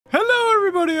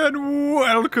everybody, and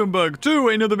welcome back to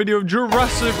another video of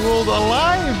Jurassic World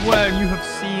Alive, where you have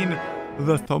seen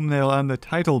the thumbnail and the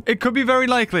title. It could be very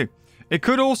likely. It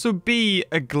could also be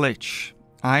a glitch.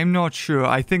 I'm not sure.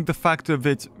 I think the fact of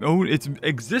its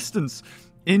existence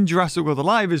in Jurassic World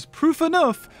Alive is proof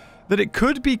enough that it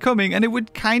could be coming, and it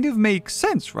would kind of make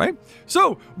sense, right?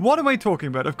 So, what am I talking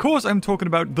about? Of course, I'm talking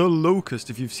about the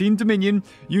Locust. If you've seen Dominion,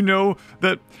 you know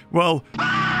that, well...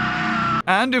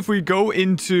 And if we go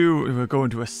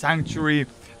into a sanctuary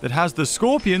that has the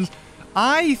scorpions,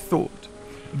 I thought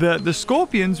that the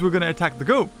scorpions were going to attack the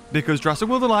goat, because Jurassic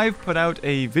World Alive put out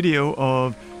a video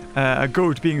of a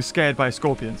goat being scared by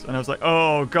scorpions. And I was like,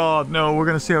 oh god, no, we're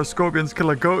going to see how scorpions kill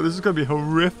a goat. This is going to be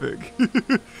horrific.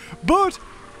 But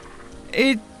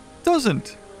it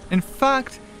doesn't. In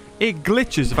fact, it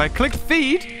glitches. If I click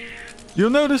feed,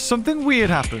 you'll notice something weird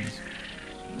happens.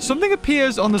 Something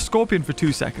appears on the scorpion for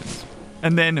 2 seconds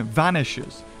and then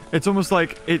vanishes. It's almost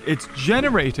like it's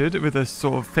generated with a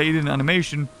sort of fade-in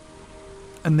animation,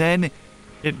 and then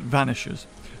it vanishes.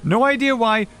 No idea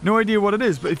why, no idea what it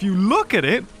is, but if you look at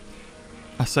it,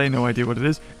 I say no idea what it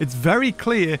is, it's very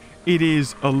clear it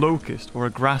is a locust or a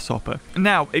grasshopper.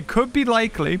 Now, it could be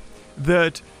likely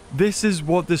that this is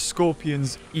what the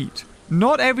scorpions eat.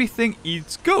 Not everything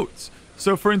eats goats.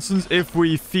 So, for instance, if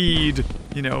we feed,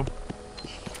 you know,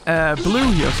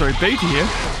 Beta here,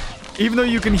 even though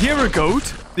you can hear a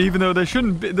goat, even though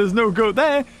there's no goat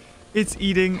there, it's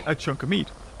eating a chunk of meat.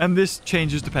 And this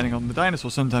changes depending on the dinosaur.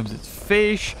 Sometimes it's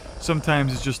fish,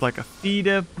 sometimes it's just like a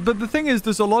feeder. But the thing is,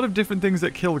 there's a lot of different things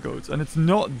that kill goats, and it's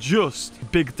not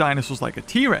just big dinosaurs like a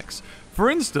T-Rex.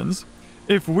 For instance,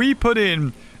 if we put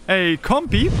in a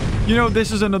compy, you know,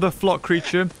 this is another flock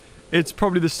creature. It's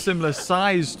probably the similar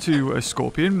size to a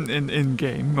scorpion in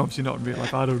game. Obviously not in real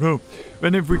life, I don't know.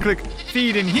 And if we click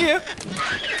feed in here,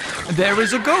 there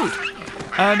is a goat.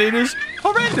 And it is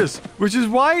horrendous. Which is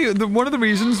why, one of the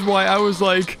reasons why I was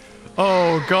like,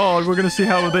 oh god, we're going to see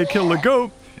how they kill the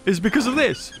goat, is because of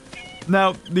this.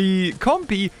 Now, the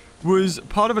compy was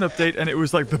part of an update, and it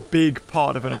was like the big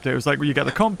part of an update. It was like, well, you get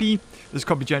the compy, there's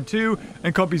compy Gen 2,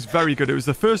 and compy's very good. It was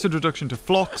the first introduction to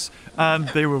flocks, and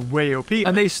they were way OP,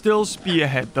 and they still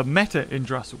spearhead the meta in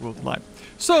Jurassic World Alive.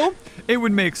 So, it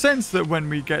would make sense that when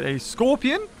we get a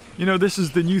scorpion, you know, this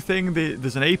is the new thing,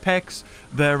 there's an apex,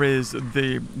 there is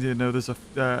there's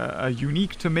a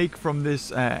unique to make from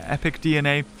this epic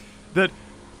DNA, that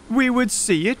we would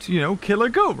see it, you know, kill a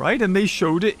goat, right? And they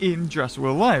showed it in Jurassic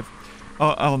World Alive.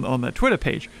 On their Twitter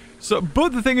page. So,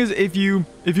 but the thing is, if you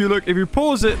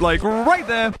pause it like right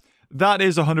there, that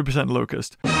is 100%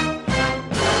 locust.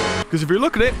 Because if you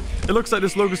look at it, it looks like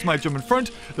this locust might jump in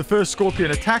front. The first scorpion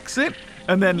attacks it,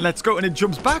 and then let's go, and it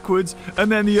jumps backwards,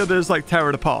 and then the others like tear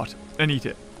it apart and eat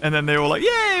it. And then they're all like,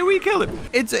 yay, we killed it.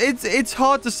 It's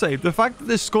hard to say. The fact that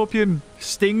this scorpion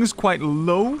stings quite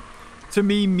low to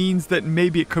me means that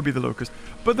maybe it could be the locust.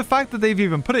 But the fact that they've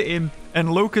even put it in,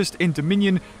 and Locust in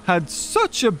Dominion had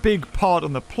such a big part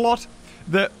on the plot,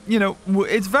 that, you know,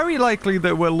 it's very likely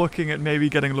that we're looking at maybe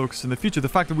getting Locust in the future. The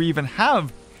fact that we even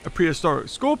have a prehistoric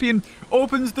scorpion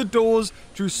opens the doors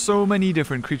to so many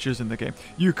different creatures in the game.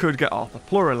 You could get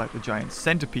Arthropleura, like the giant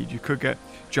centipede. You could get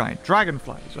giant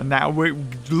dragonflies. And now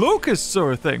locusts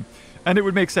are a thing. And it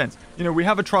would make sense. You know, we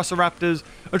have Atrociraptors.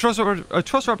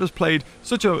 Atrociraptors played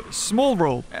such a small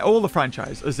role in all the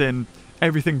franchise, as in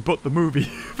everything but the movie.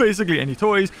 Basically, any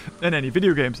toys and any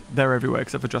video games, they're everywhere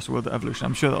except for Jurassic World Evolution.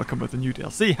 I'm sure that'll come with the new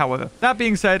DLC, however. That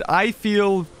being said, I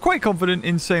feel quite confident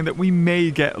in saying that we may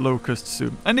get Locusts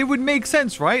soon. And it would make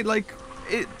sense, right? Like,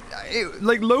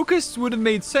 like Locusts would have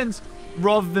made sense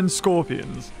rather than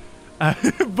Scorpions.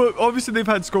 But obviously they've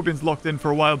had scorpions locked in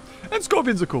for a while, and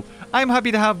scorpions are cool. I'm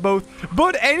happy to have both.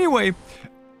 But anyway,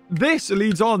 this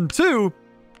leads on to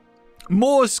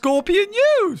more scorpion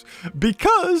news.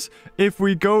 Because if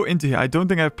we go into here, I don't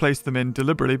think I've placed them in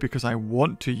deliberately because I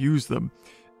want to use them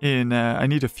in, I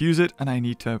need to fuse it, and I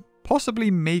need to possibly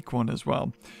make one as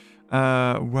well.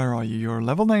 Where are you? You're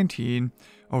level 19.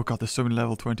 Oh god, there's so many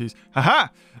level 20s. Haha!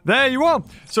 There you are!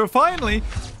 So finally,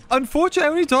 unfortunately,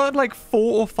 I only done like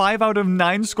 4 or 5 out of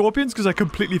 9 scorpions because I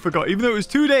completely forgot. Even though it was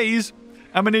 2 days,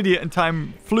 I'm an idiot and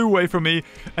time flew away from me,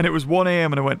 and it was 1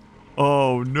 AM and I went,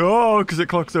 oh no, because it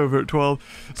clocks over at 12.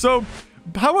 So,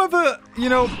 however, you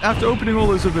know, after opening all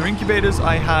those other incubators,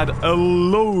 I had a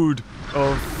load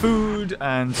of food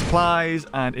and supplies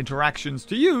and interactions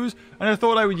to use, and I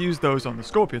thought I would use those on the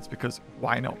scorpions because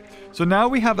why not? So now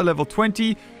we have a level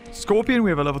 20 scorpion, we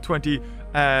have a level 20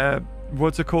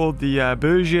 what's it called, the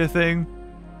Berger thing,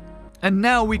 and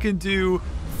now we can do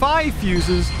 5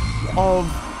 fuses of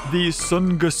the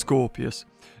Sungascorpius.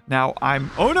 Now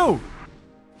oh no,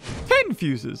 hey, 10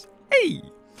 fuses. Hey!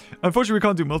 Unfortunately, we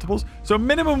can't do multiples. So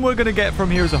minimum we're going to get from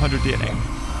here is 100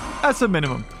 DNA. That's a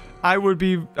minimum. I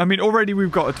mean, already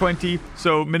we've got a 20,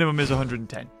 so minimum is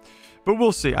 110. But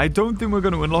we'll see. I don't think we're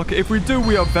going to unlock it. If we do,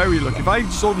 we are very lucky. If I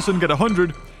just all of a sudden get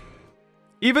 100,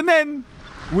 even then,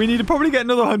 we need to probably get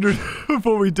another 100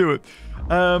 before we do it.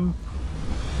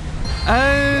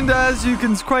 And as you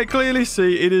can quite clearly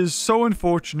see, it is so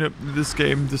unfortunate that this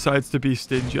game decides to be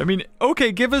stingy. I mean,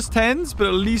 okay, give us 10s, but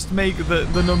at least make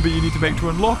the number you need to make to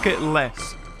unlock it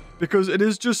less. Because it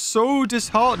is just so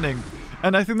disheartening.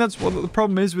 And I think that's what the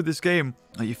problem is with this game.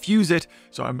 You fuse it.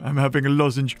 So I'm having a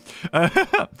lozenge.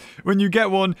 When you get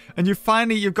one and you've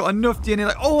got enough DNA,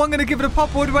 like, oh, I'm going to give it a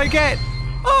pop. What do I get?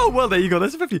 Oh, well, there you go.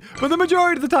 That's a 50. But the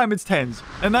majority of the time, it's 10s.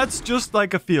 And that's just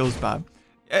like a feels bad.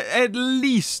 At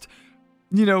least,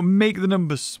 you know, make the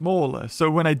numbers smaller.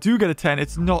 So when I do get a 10,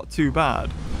 it's not too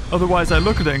bad. Otherwise, I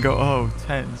look at it and go, oh,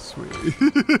 10, sweet.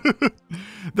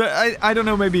 I don't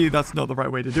know, maybe that's not the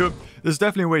right way to do it. There's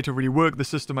definitely a way to really work the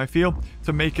system, I feel,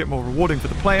 to make it more rewarding for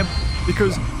the player.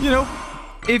 Because, you know,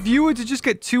 if you were to just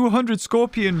get 200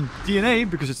 Scorpion DNA,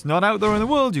 because it's not out there in the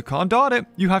world, you can't dart it,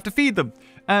 you have to feed them.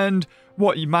 And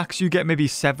what, you get maybe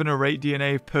 7 or 8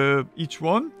 DNA per each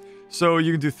one. So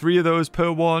you can do 3 of those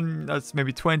per one, that's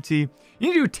maybe 20. You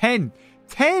need to do 10.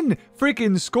 10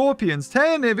 freaking Scorpions.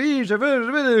 10 of each.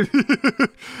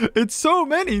 It's so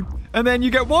many. And then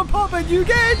you get 1 pop and you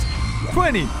get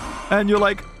 20. And you're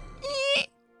like, eeh,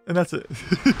 and that's it.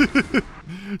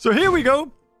 So here we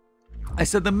go. I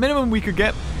said the minimum we could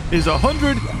get is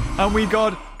 100, and we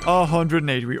got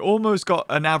 180. We almost got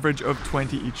an average of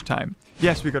 20 each time.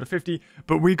 Yes, we got a 50,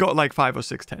 but we got like 5 or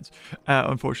 6 10s,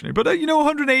 unfortunately. But, you know,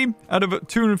 180 out of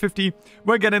 250,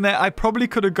 we're getting there. I probably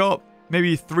could have got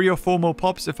maybe 3 or 4 more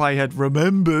pops if I had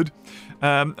remembered.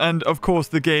 And, of course,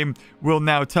 the game will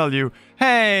now tell you,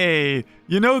 hey,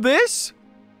 you know this?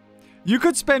 You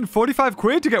could spend 45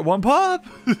 quid to get 1 pop.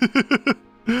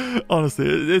 Honestly,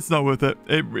 it's not worth it.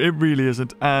 It really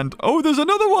isn't. And, oh, there's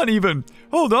another one even.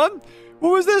 Hold on.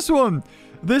 What was this one?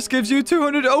 This gives you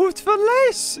 200 oats for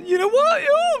less. You know what?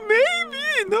 Oh,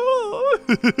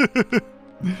 maybe.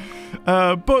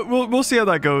 No. But we'll see how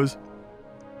that goes.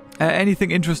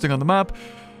 Anything interesting on the map?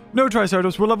 No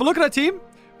Triceratops. We'll have a look at our team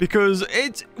because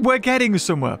we're getting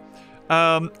somewhere.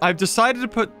 I've decided to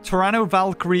put Tyranno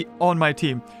Valkyrie on my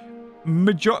team.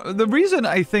 The reason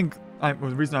I think... the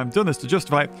reason I've done this to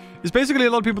justify it is basically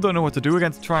a lot of people don't know what to do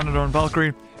against Tyranno and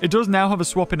Valkyrie. It does now have a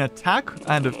swap in attack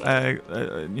and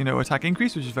attack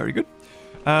increase, which is very good.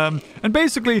 And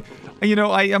basically, you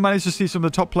know, I managed to see some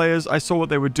of the top players. I saw what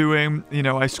they were doing. You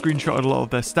know, I screenshotted a lot of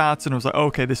their stats and I was like,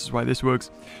 okay, this is why this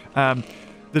works. The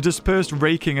dispersed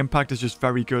raking impact is just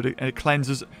very good. It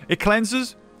cleanses. It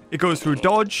goes through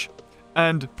dodge,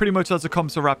 and pretty much that's a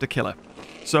Compsoraptor killer.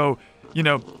 So, you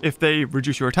know, if they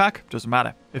reduce your attack, doesn't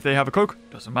matter. If they have a cloak,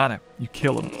 doesn't matter. You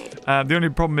kill them. The only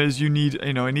problem is it needs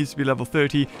to be level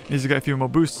 30. It needs to get a few more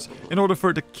boosts in order for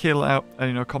it to kill out,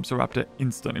 Compsoraptor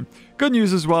instantly. Good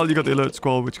news as well, you got the Alert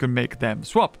Squall, which can make them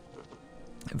swap.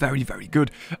 Very, very good.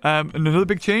 And another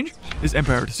big change is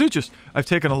Emperor Suchus. I've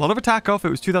taken a lot of attack off. It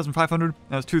was 2,500,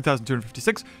 now it's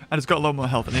 2,256, and it's got a lot more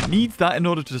health. And it needs that in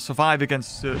order to survive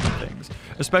against certain things.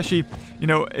 Especially, you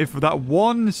know, if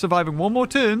that surviving one more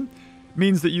turn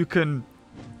means that you can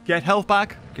get health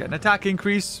back, get an attack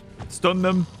increase, stun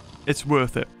them, it's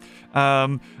worth it.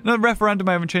 No referendum,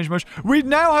 I haven't changed much. We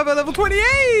now have a level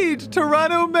 28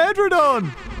 Tyranno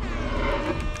Medrodon.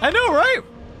 I know, right?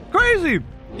 Crazy.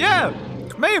 Yeah.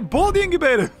 May have bought the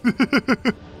incubator.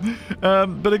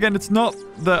 But again, it's not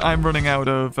that I'm running out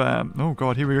of... oh,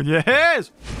 God, here we go.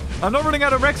 Yes! I'm not running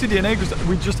out of Rexy DNA because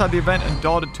we just had the event and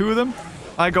darted 2 of them.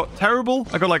 I got terrible.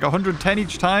 I got like 110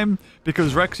 each time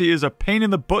because Rexy is a pain in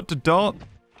the butt to dart.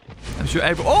 I'm sure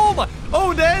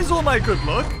oh, there's all my good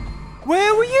luck.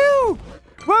 Where were you?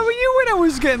 Where were you when I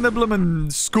was getting the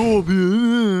bloomin'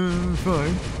 Scorpion?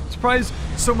 Fine. Surprised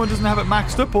someone doesn't have it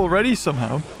maxed up already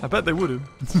somehow. I bet they would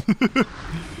have.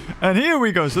 And here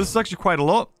we go. So this is actually quite a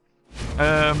lot.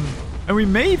 And we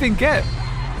may even get...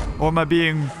 Or am I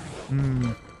being...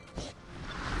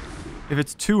 If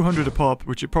it's 200 a pop,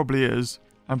 which it probably is,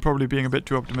 I'm probably being a bit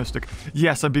too optimistic.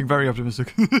 Yes, I'm being very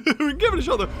optimistic. We can give it a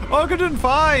shot though. Oh,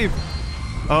 105!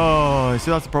 Oh,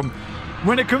 see, that's the problem.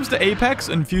 When it comes to Apex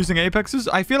and fusing Apexes,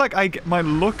 I feel like I get my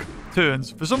luck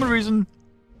turns. For some reason,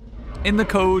 in the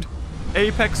code,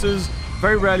 Apexes,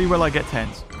 very rarely will I get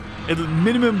 10s. It'll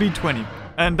minimum be 20.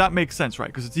 And that makes sense, right?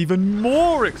 Because it's even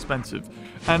more expensive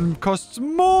and costs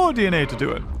more DNA to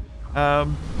do it.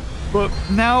 But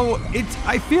now,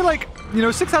 I feel like,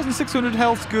 6,600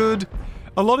 health's good.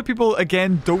 a lot of people,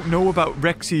 again, don't know about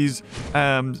Rexy's,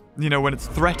 you know, when it's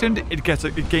threatened, it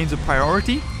gains a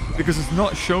priority because it's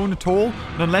not shown at all.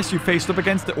 And unless you faced up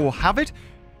against it or have it,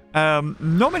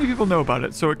 not many people know about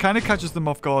it. So it kind of catches them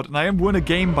off guard. And I won a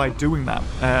game by doing that.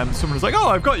 Someone was like, oh,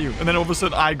 I've got you. And then all of a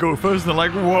sudden I go first and they're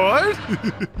like,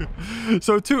 what?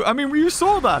 So too, I mean, you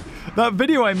saw that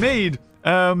video I made,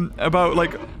 about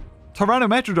like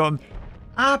Tyrannometrodon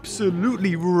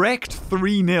absolutely wrecked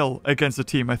 3-0 against a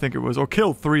team, I think it was, or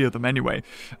killed 3 of them anyway.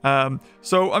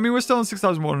 So, I mean, we're still on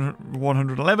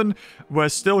 6,111. We're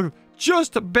still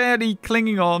just barely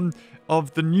clinging on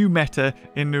of the new meta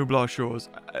in Nublar Shores.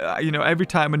 You know, every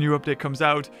time a new update comes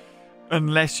out,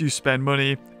 unless you spend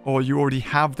money or you already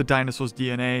have the dinosaur's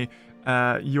DNA,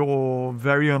 you're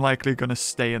very unlikely going to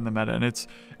stay in the meta. And it's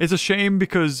a shame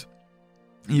because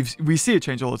we see it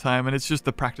change all the time, and it's just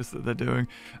the practice that they're doing.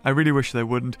 I really wish they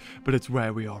wouldn't, but it's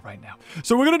where we are right now.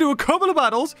 So we're going to do a couple of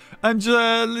battles, and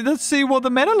let's see what the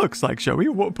meta looks like, shall we?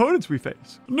 What opponents we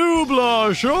face.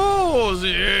 Nublar Shores,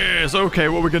 yes! Okay,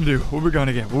 what we're going to do? What we're going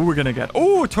to get? What we're going to get?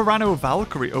 Oh, Tyranno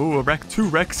Valkyrie. Oh, 2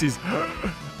 Rexys.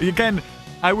 Again,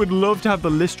 I would love to have the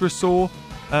Lystrosaur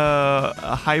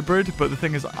a hybrid, but the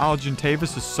thing is,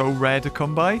 Argentavis is so rare to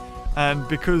come by, and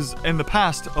because in the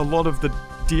past, a lot of the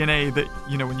DNA that,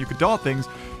 you know, when you could dart things,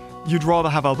 you'd rather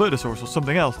have Albertosaurus or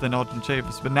something else than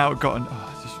Argentavis, but now it got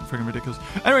it's just freaking ridiculous.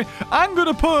 Anyway, I'm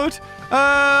gonna put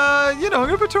you know, I'm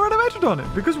gonna put Tyrannometrodon on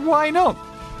it because why not?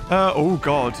 Oh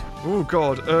god,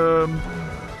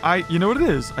 you know what it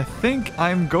is? I think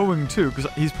I'm going to, because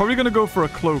he's probably gonna go for a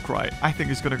cloak, right? I think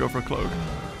he's gonna go for a cloak.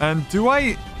 And do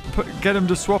I get him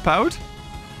to swap out?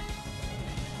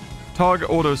 Target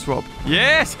auto swap.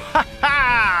 Yes! Ha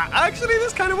ha! Actually,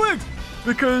 this kind of works.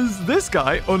 Because this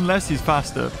guy, unless he's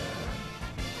faster...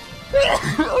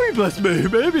 oh, bless me.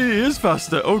 Maybe he is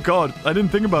faster. Oh, God. I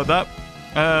didn't think about that.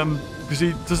 Because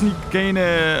doesn't he gain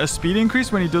a speed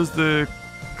increase when he does the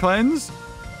cleanse?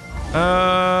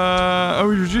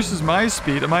 Oh, he reduces my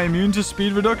speed. Am I immune to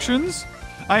speed reductions?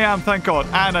 I am, thank God.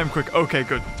 And I'm quick. Okay,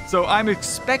 good. So I'm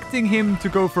expecting him to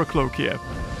go for a cloak here.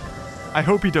 I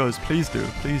hope he does. Please do.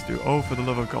 Please do. Oh, for the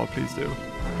love of God, please do.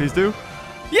 Please do.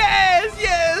 Yes!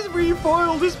 Yes! We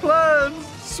foiled his plans!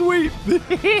 Sweet!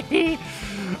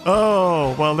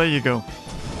 Oh, well, there you go.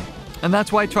 And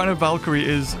that's why Tyranno Valkyrie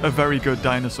is a very good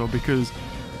dinosaur, because,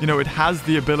 you know, it has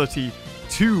the ability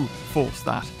to force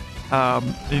that.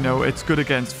 You know, it's good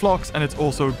against flocks, and it's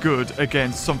also good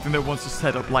against something that wants to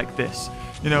set up like this.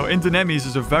 You know, Indonemes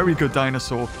is a very good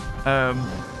dinosaur.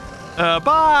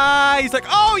 Bye! He's like,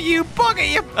 oh, you bugger!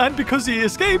 You. And because he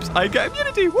escapes, I get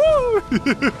immunity! Woo!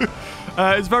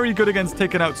 It's very good against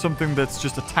taking out something that's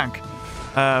just a tank.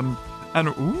 And,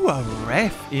 ooh, a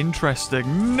ref.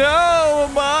 Interesting.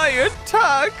 No, my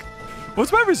attack!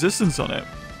 What's my resistance on it?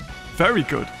 Very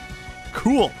good.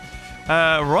 Cool.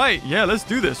 Right, yeah, let's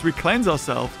do this. We cleanse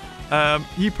ourselves.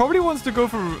 He probably wants to go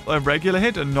for a regular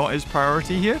hit and not his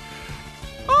priority here.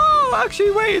 Oh,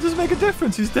 actually, wait, it doesn't make a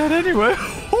difference. He's dead anyway.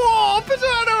 Oh,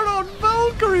 Potato on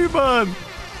Valkyrie, man.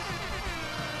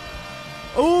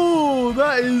 Oh,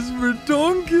 that is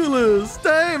redonkulous.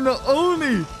 Damn, not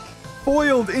only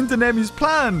foiled Indoneme's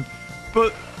plan,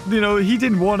 but, you know, he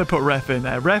didn't want to put Ref in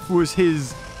there. Ref was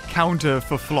his counter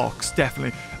for Phlox,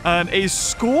 definitely. And a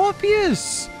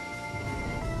Scorpius.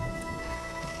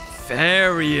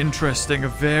 Very interesting.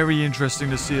 Very interesting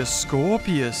to see a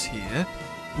Scorpius here.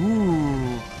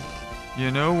 Ooh.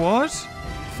 You know what?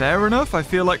 Fair enough. I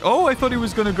feel like... Oh, I thought he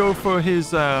was going to go for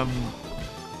his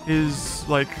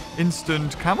like,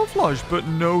 instant camouflage. But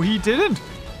no, he didn't.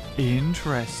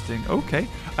 Interesting. Okay.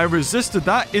 I resisted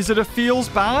that. Is it a feels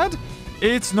bad?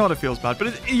 It's not a feels bad.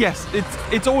 But yes,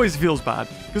 it's always feels bad.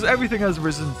 Because everything has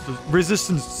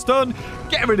resistance stun.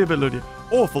 Get rid of it, Ludia.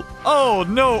 Awful. Oh,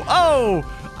 no. Oh.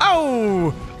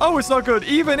 Oh! Oh, it's not good.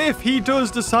 Even if he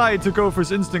does decide to go for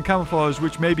his instant camouflage,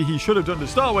 which maybe he should have done to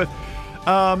start with,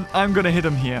 I'm going to hit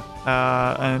him here.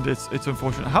 And it's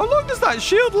unfortunate. How long does that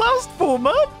shield last for,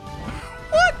 man?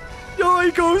 What? Oh,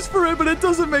 he goes for it, but it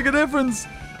doesn't make a difference.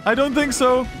 I don't think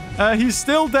so. He's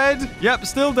still dead. Yep,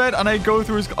 still dead. And I go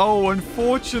through his... Oh,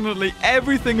 unfortunately,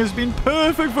 everything has been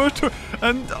perfect for...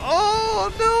 And,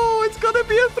 oh, no, it's going to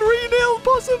be a 3-0,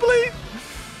 possibly.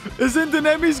 Is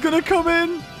Indoneme's going to come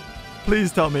in?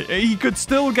 Please tell me. He could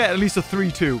still get at least a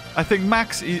 3-2. I think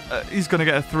max, he's going to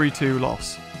get a 3-2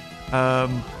 loss.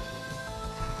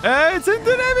 It's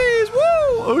Indoneme's!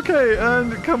 Woo! Okay,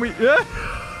 and can we... Yeah?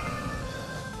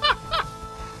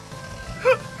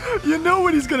 You know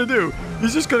what he's going to do.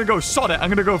 He's just going to go, sod it. I'm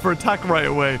going to go for attack right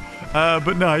away.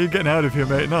 But no, you're getting out of here,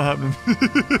 mate. Not happening.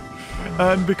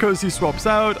 And because he swaps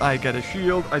out, I get a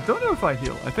shield. I don't know if I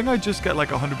heal. I think I just get like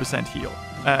 100% heal.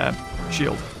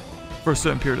 Shield. For a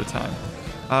certain period of time.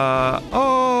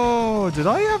 Oh, did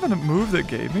I have a move that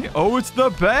gave me? Oh, it's the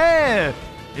bear!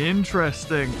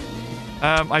 Interesting.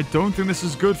 I don't think this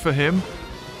is good for him.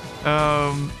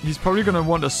 He's probably going to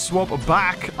want to swap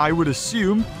back, I would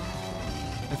assume.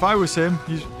 If I was him,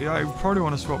 I would probably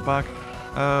want to swap back.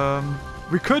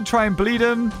 We could try and bleed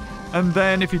him. And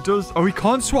then if he does... Oh, he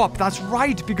can't swap. That's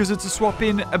right, because it's a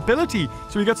swap-in ability.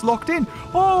 So he gets locked in.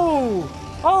 Oh!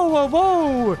 Oh,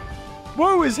 whoa!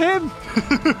 Whoa is him!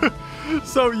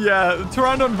 So, yeah,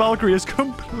 Pteranodon Valkyrie is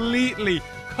completely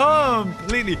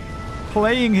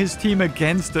playing his team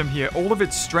against him here. All of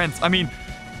its strengths. I mean,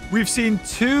 we've seen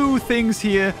two things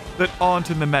here that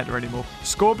aren't in the meta anymore.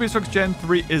 Scorpius Rex Gen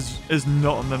 3 is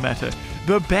not in the meta.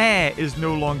 The bear is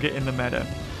no longer in the meta.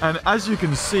 And as you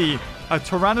can see, a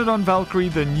Pteranodon Valkyrie,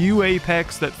 the new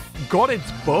Apex that got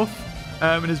its buff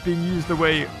and is being used the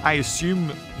way I assume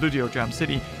Ludia Jam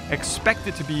City expect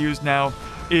it to be used now,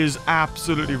 is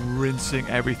absolutely rinsing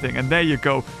everything. And there you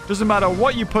go. Doesn't matter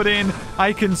what you put in,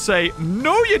 I can say,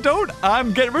 no you don't,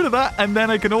 I'm getting rid of that. And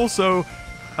then I can also,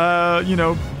 you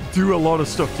know, do a lot of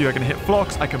stuff to you. I can hit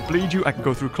Phlox, I can bleed you, I can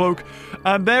go through Cloak.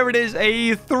 And there it is,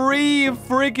 a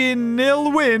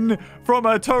 3-0 win from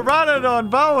a Pteranodon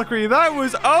Valkyrie. That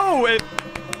was,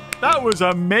 that was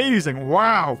amazing.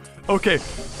 Wow. Okay.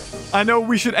 I know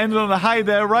we should end it on a high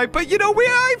there, right? But, you know,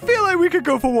 I feel like we could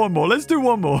go for one more. Let's do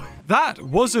one more. That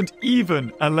wasn't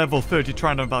even a level 30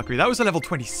 Pteranodon Valkyrie. That was a level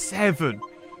 27.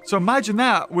 So imagine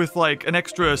that with, like, an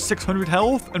extra 600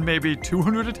 health and maybe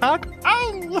 200 attack.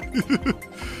 Ow!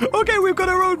 Okay, we've got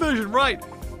our own version, right.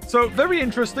 So, very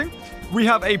interesting. We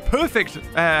have a perfect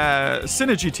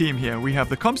synergy team here. We have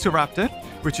the Compsoraptor,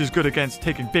 which is good against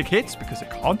taking big hits because it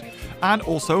can't. And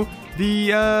also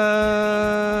the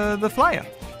Flyer.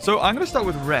 So I'm going to start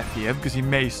with Ref here because he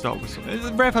may start with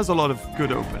something. Ref has a lot of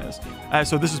good openers.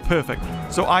 So this is perfect.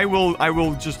 So I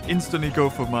will just instantly go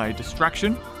for my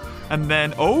distraction. And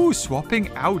then, oh, swapping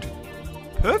out.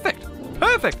 Perfect.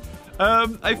 Perfect.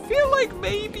 I feel like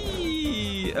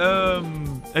maybe,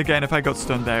 again, if I got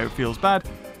stunned there, it feels bad.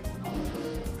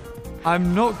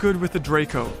 I'm not good with the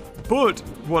Draco. But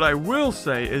what I will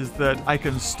say is that I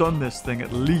can stun this thing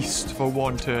at least for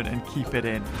one turn and keep it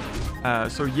in.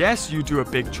 So yes, you do a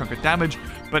big chunk of damage,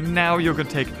 but now you're going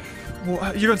to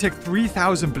take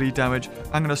 3,000 bleed damage.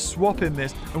 I'm going to swap in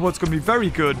this, and what's going to be very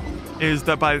good is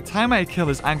that by the time I kill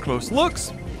his Ankylos's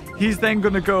Lux, he's then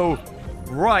going to go,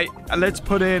 right, let's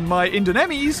put in my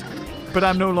Indonemes, but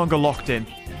I'm no longer locked in.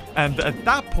 And at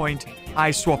that point,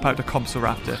 I swap out the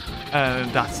Compsoraptor,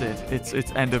 and that's it.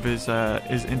 It's end of his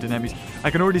Indonemes.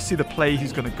 I can already see the play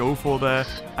he's going to go for there.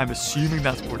 I'm assuming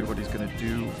that's probably what he's going to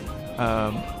do.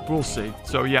 We'll see.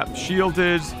 So yeah,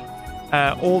 shielded.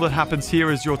 All that happens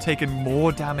here is you're taking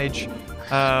more damage,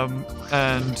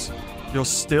 and you're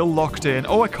still locked in.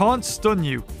 Oh, I can't stun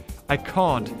you. I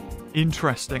can't.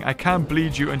 Interesting. I can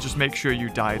bleed you and just make sure you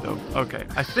die though. Okay.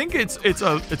 I think it's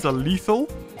a lethal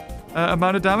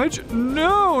amount of damage.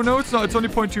 No, it's not. It's only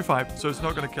 0.25, so it's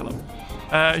not going to kill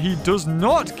him. He does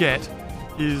not get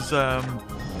his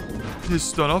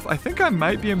stun off. I think I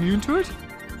might be immune to it.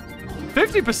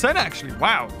 50% actually.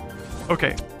 Wow.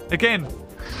 Okay. Again,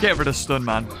 get rid of stun,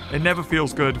 man. It never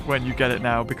feels good when you get it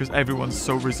now because everyone's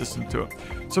so resistant to it.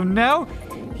 So now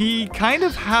he kind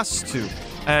of has to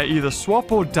either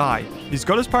swap or die. He's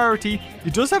got his priority. He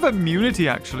does have immunity,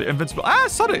 actually. Invincible.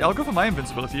 Sorry. I'll go for my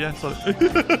invincibility. Yeah, sorry.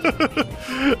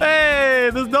 Hey,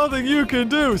 there's nothing you can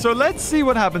do. So let's see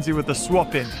what happens here with the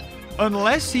swap in.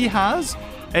 Unless he has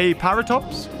a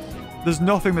Paratops, there's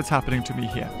nothing that's happening to me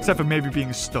here. Except for maybe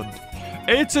being stunned.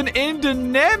 It's an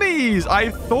Indonemes! I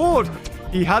thought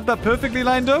he had that perfectly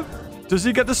lined up. Does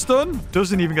he get the stun?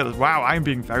 Doesn't even get the... Wow, I'm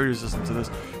being very resistant to this.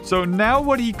 So now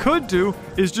what he could do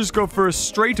is just go for a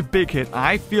straight big hit.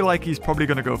 I feel like he's probably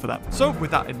going to go for that. So with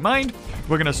that in mind,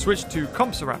 we're going to switch to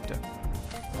Compsoraptor.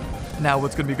 Now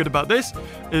what's going to be good about this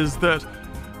is that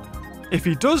if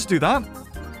he does do that,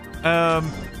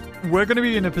 we're going to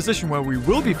be in a position where we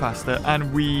will be faster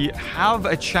and we have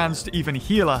a chance to even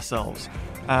heal ourselves.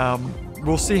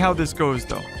 We'll see how this goes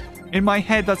though. In my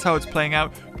head, that's how it's playing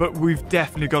out, but we've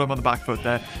definitely got him on the back foot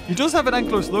there. He does have an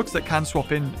Ankylos's Lux that can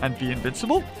swap in and be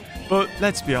invincible, but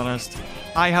let's be honest,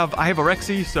 I have a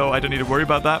Rexy, so I don't need to worry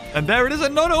about that. And there it is,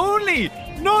 and not only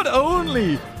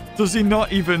does he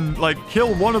not even, like,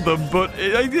 kill one of them, but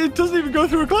it doesn't even go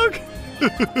through a cloak.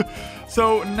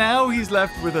 So now he's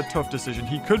left with a tough decision.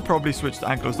 He could probably switch to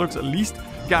Ankylos's Lux, at least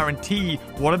guarantee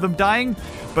one of them dying,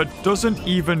 but doesn't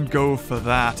even go for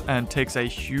that and takes a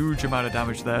huge amount of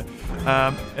damage there.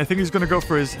 I think he's going to go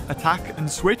for his attack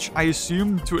and switch, I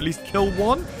assume, to at least kill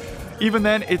one. Even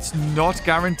then, it's not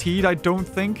guaranteed, I don't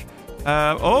think.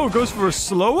 Oh, goes for a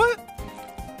slower?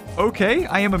 Okay,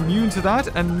 I am immune to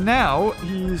that. And now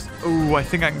he's... Oh, I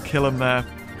think I can kill him there.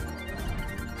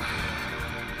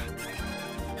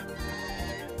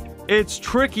 It's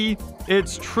tricky.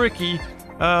 It's tricky.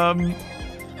 I've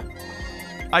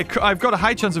got a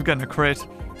high chance of getting a crit.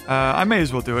 I may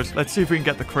as well do it. Let's see if we can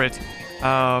get the crit.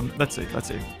 Let's see.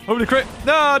 Hopefully crit.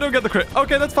 No, I don't get the crit.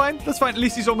 Okay, that's fine. That's fine. At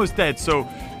least he's almost dead. So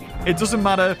it doesn't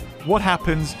matter what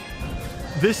happens.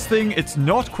 This thing, it's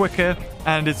not quicker,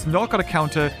 and it's not going to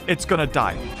counter. It's going to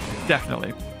die.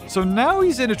 Definitely. So now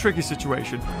he's in a tricky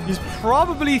situation. He's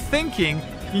probably thinking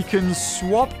he can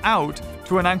swap out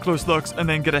to an Ankylosed Lux and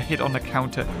then get a hit on the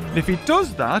counter. And if he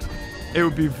does that, it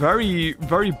would be very,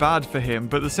 very bad for him.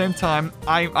 But at the same time,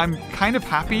 I'm kind of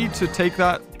happy to take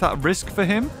that risk for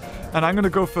him. And I'm going to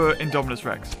go for Indominus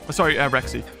Rex. Sorry,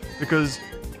 Rexy. Because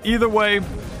either way,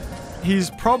 he's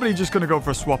probably just going to go for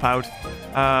a swap out.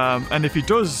 And if he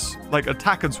does, like,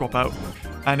 attack and swap out,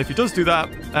 and if he does do that,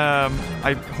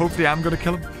 I hopefully am going to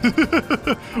kill him.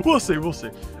 We'll see.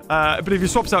 But if he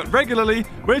swaps out regularly,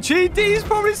 which he's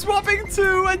probably swapping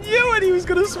to, I knew it, he was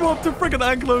going to swap to freaking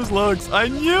Ankylosed Lux. I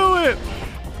knew it.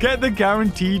 Get the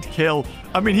guaranteed kill.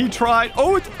 I mean, he tried.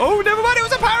 Oh, never mind. It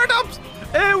was a Paratops.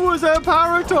 It was a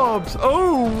Paratops.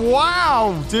 Oh,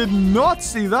 wow. Did not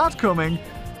see that coming.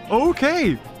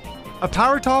 Okay. A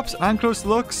Paratops, Ankylosed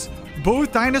Lux.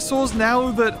 Both dinosaurs now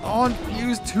that aren't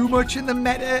used too much in the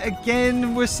meta.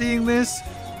 Again, we're seeing this.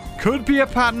 Could be a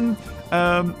pattern.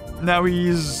 Now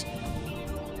he's...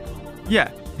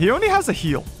 Yeah, he only has a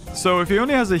heal. So if he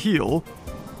only has a heal...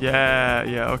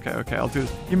 Yeah, okay, I'll do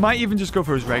this. He might even just go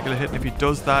for his regular hit. And if he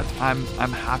does that, I'm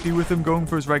happy with him going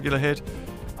for his regular hit.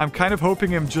 I'm kind of hoping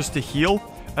him just to heal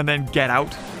and then get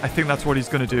out. I think that's what he's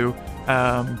going to do.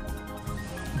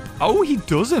 Oh, he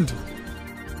doesn't.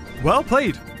 Well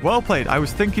played. I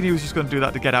was thinking he was just going to do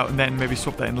that to get out and then maybe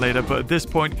swap that in later. But at this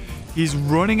point, he's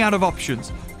running out of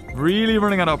options. Really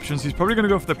running out of options. He's probably going to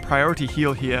go for the priority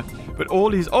heal here. But all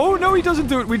he's... Oh, no, he doesn't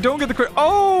do it. We don't get the crit.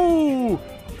 Oh,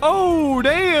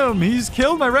 damn. He's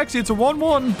killed my Rexy. It's a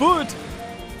 1-1, but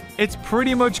it's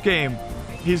pretty much game.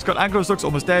 He's got Ankylosed Lux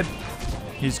almost dead.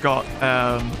 He's got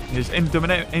his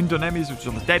Indonemes, which is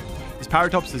almost dead. His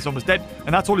Paratops is almost dead.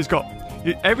 And that's all he's got.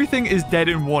 Everything is dead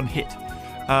in one hit.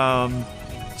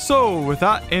 So, with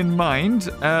that in mind,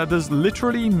 there's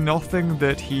literally nothing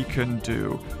that he can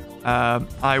do.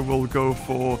 I will go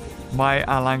for my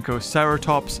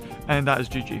Alancoceratops, and that is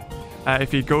GG.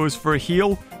 If he goes for a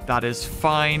heal, that is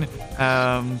fine.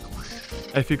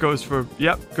 If he goes for...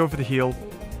 Yep, go for the heal.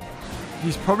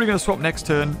 He's probably going to swap next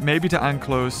turn, maybe to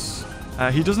Ankylosed.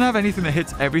 He doesn't have anything that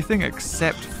hits everything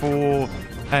except for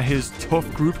his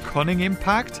Tough Group Cunning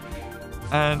Impact.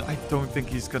 And I don't think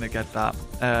he's going to get that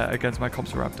against my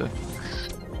Compsoraptor.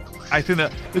 I think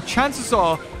that the chances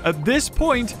are, at this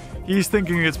point, he's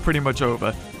thinking it's pretty much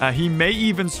over. He may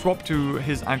even swap to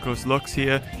his Ankylosed Lux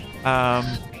here.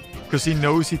 Because he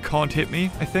knows he can't hit me,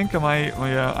 I think. Am I... Oh,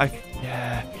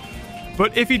 yeah.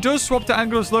 But if he does swap to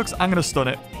Ankylosed Lux, I'm going to stun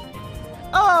it.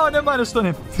 Oh, never mind, I stun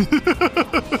him.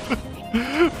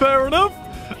 Fair enough.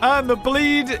 And the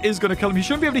bleed is going to kill him. He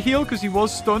shouldn't be able to heal because he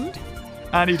was stunned.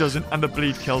 And he doesn't, and the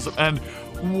bleed kills him. And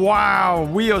wow,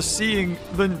 we are seeing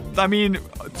 4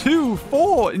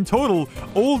 in total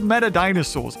old meta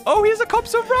dinosaurs. Oh, here's a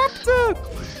Compsoraptor.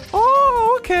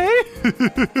 Oh, okay.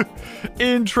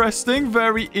 Interesting,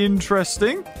 very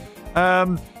interesting.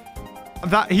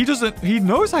 That he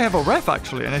knows I have a ref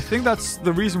actually, and I think that's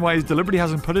the reason why he deliberately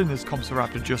hasn't put in his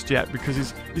Compsoraptor just yet,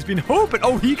 because he's been hoping.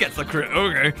 Oh, he gets the crit.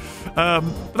 Okay,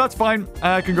 but that's fine.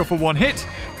 I can go for one hit.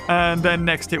 And then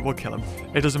next hit will kill him.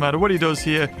 It doesn't matter what he does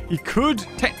here. He could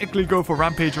technically go for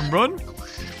Rampage and Run.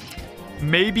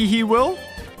 Maybe he will.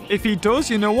 If he does,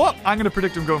 you know what? I'm going to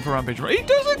predict him going for Rampage and Run. He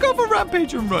doesn't go for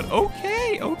Rampage and Run.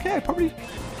 Okay. I probably...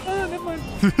 never mind.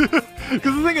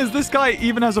 Because the thing is, this guy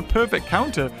even has a perfect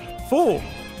counter for,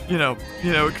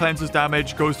 it cleanses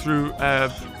damage, goes through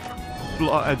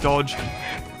dodge.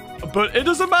 But it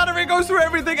doesn't matter. It goes through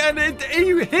everything. And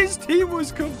his team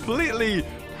was completely...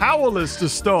 powerless to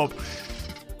stop,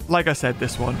 like I said,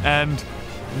 this one. And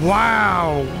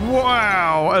wow,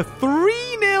 a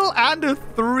 3-0 and a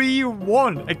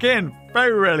 3-1. Again,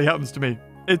 very rarely happens to me.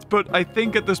 But I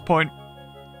think at this point,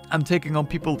 I'm taking on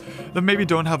people that maybe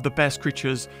don't have the best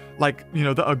creatures, like, you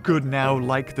know, that are good now,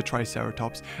 like the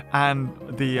Triceratops and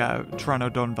the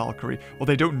Pteranodon Valkyrie, or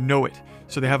they don't know it,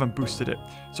 so they haven't boosted it.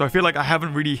 So I feel like I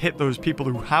haven't really hit those people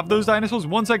who have those dinosaurs.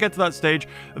 Once I get to that stage,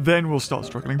 then we'll start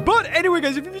struggling. But anyway,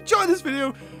 guys, if you've enjoyed this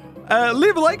video,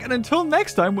 leave a like, and until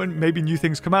next time, when maybe new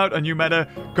things come out, a new meta,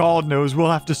 God knows,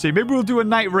 we'll have to see. Maybe we'll do a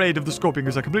night raid of the Scorpion,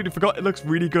 because I completely forgot it looks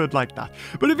really good like that.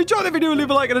 But if you enjoyed the video, leave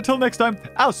a like, and until next time,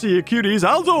 I'll see you cuties,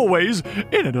 as always,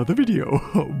 in another video.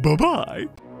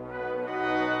 Bye-bye.